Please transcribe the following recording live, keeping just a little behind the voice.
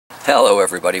Hello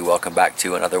everybody, welcome back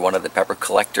to another one of the Pepper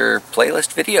Collector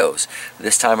playlist videos.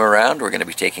 This time around we're going to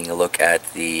be taking a look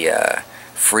at the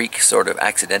freak sort of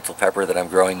accidental pepper that I'm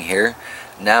growing here,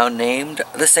 now named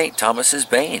the St. Thomas's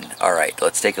Bane. Alright,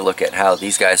 let's take a look at how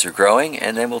these guys are growing,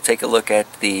 and then we'll take a look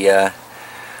at the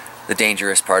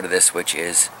dangerous part of this, which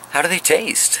is how do they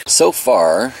taste? So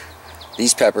far,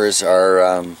 these peppers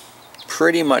are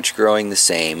pretty much growing the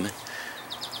same,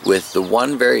 with the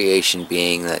one variation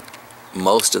being that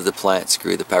most of the plants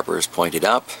grew the peppers pointed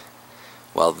up,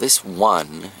 while this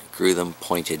one grew them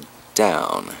pointed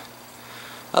down.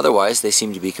 Otherwise, they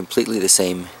seem to be completely the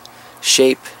same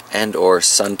shape and or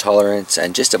sun tolerance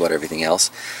and just about everything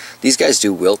else. These guys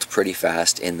do wilt pretty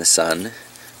fast in the sun,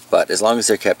 but as long as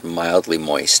they're kept mildly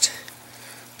moist,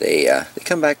 they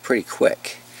come back pretty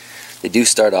quick. They do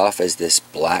start off as this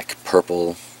black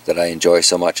purple that I enjoy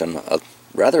so much on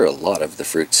rather a lot of the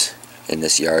fruits in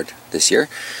this yard this year.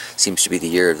 Seems to be the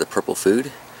year of the purple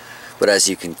food, but as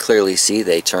you can clearly see,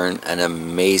 they turn an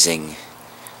amazing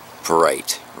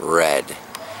bright red.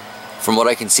 From what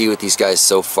I can see with these guys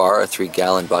so far, a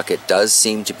 3-gallon bucket does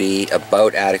seem to be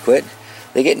about adequate.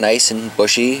 They get nice and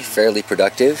bushy, fairly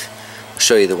productive. I'll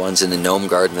show you the ones in the gnome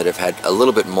garden that have had a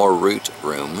little bit more root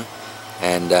room,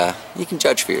 and you can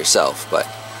judge for yourself, but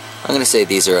I'm going to say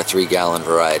these are a 3-gallon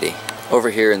variety.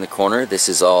 Over here in the corner, this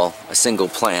is all a single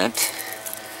plant,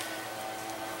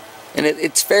 and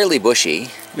it's fairly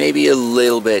bushy, maybe a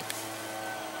little bit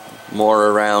more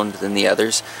around than the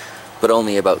others, but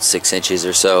only about 6 inches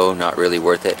or so, not really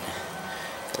worth it.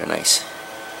 Got a nice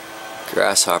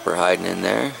grasshopper hiding in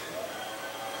there.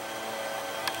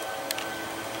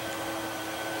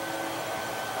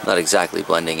 Not exactly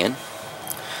blending in.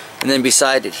 And then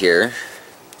beside it here,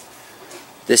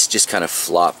 this just kind of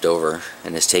flopped over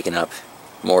and has taken up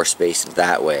more space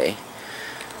that way.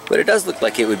 But it does look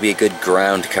like it would be a good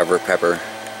ground cover pepper,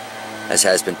 as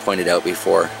has been pointed out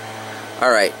before.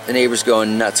 Alright, the neighbor's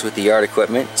going nuts with the yard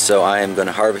equipment, so I am going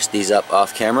to harvest these up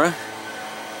off camera,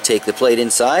 take the plate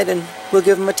inside, and we'll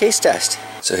give them a taste test.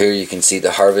 So here you can see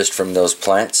the harvest from those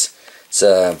plants. It's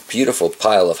a beautiful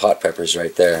pile of hot peppers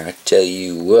right there, I tell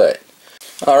you what.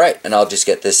 Alright, and I'll just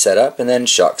get this set up, and then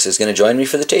Shocks is going to join me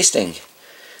for the tasting.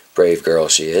 Brave girl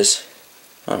she is.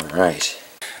 Alright.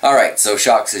 Alright, so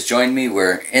Shocks has joined me.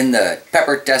 We're in the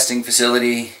pepper testing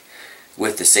facility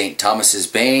with the St. Thomas's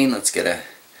Bane. Let's get a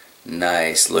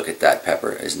nice look at that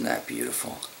pepper. Isn't that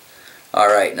beautiful?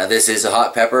 Alright, now this is a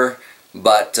hot pepper,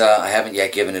 but I haven't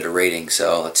yet given it a rating,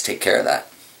 so let's take care of that.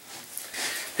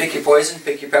 Pick your poison,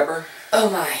 pick your pepper.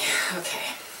 Oh my,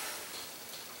 okay.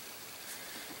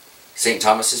 St.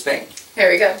 Thomas's Bane. Here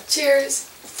we go. Cheers.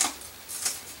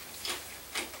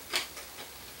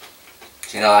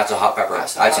 You know, that's a hot pepper.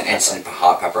 That's an instant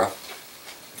hot pepper.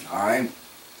 Alright.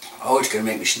 Oh, it's going to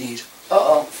make me sneeze.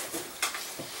 Uh-oh.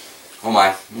 Oh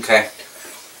my, okay.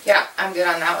 Yeah, I'm good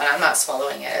on that one. I'm not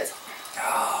swallowing it. It's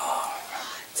hot.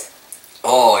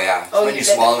 Oh yeah. Oh, when you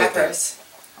swallow it, that's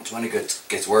when it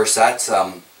gets worse. That's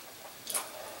the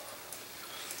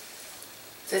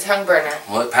tongue burner.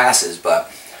 well, it passes, but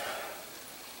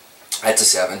that's a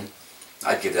 7.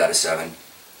 I'd give that a 7.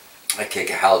 I'd kick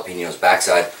a jalapeno's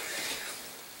backside.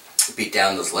 Beat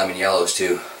down those lemon yellows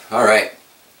too. Alright.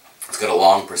 It's got a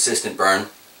long, persistent burn.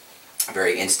 A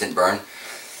very instant burn.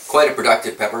 Quite a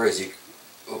productive pepper as you...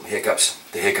 Oh, hiccups.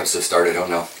 The hiccups have started. Oh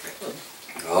no.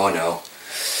 Oh no.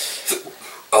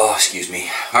 Oh, excuse me.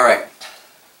 Alright.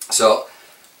 So,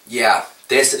 yeah.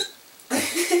 This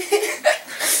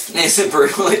is a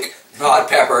brutally hot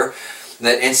pepper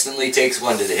that instantly takes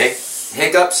one to the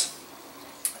hiccups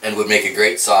and would make a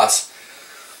great sauce.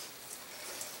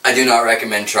 I do not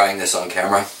recommend trying this on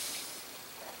camera.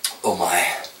 Oh my.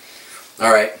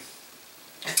 Alright.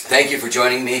 Thank you for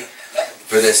joining me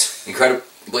for this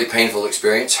incredibly painful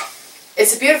experience.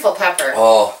 It's a beautiful pepper.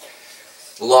 Oh,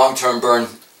 long-term burn.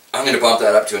 I'm going to bump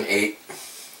that up to an 8.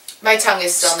 My tongue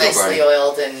is still nicely burning.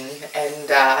 oiled and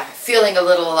feeling a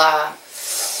little numb.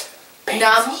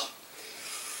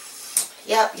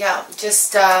 Yep,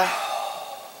 just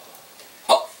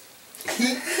Oh.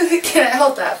 Can I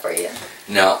hold that for you?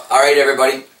 No. Alright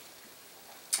everybody.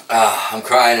 I'm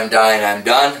crying, I'm dying, I'm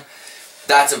done.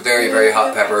 That's a very, very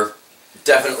hot pepper.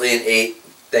 Definitely an 8.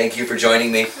 Thank you for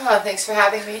joining me. Oh, thanks for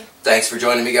having me. Thanks for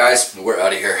joining me, guys. We're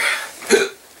out of here.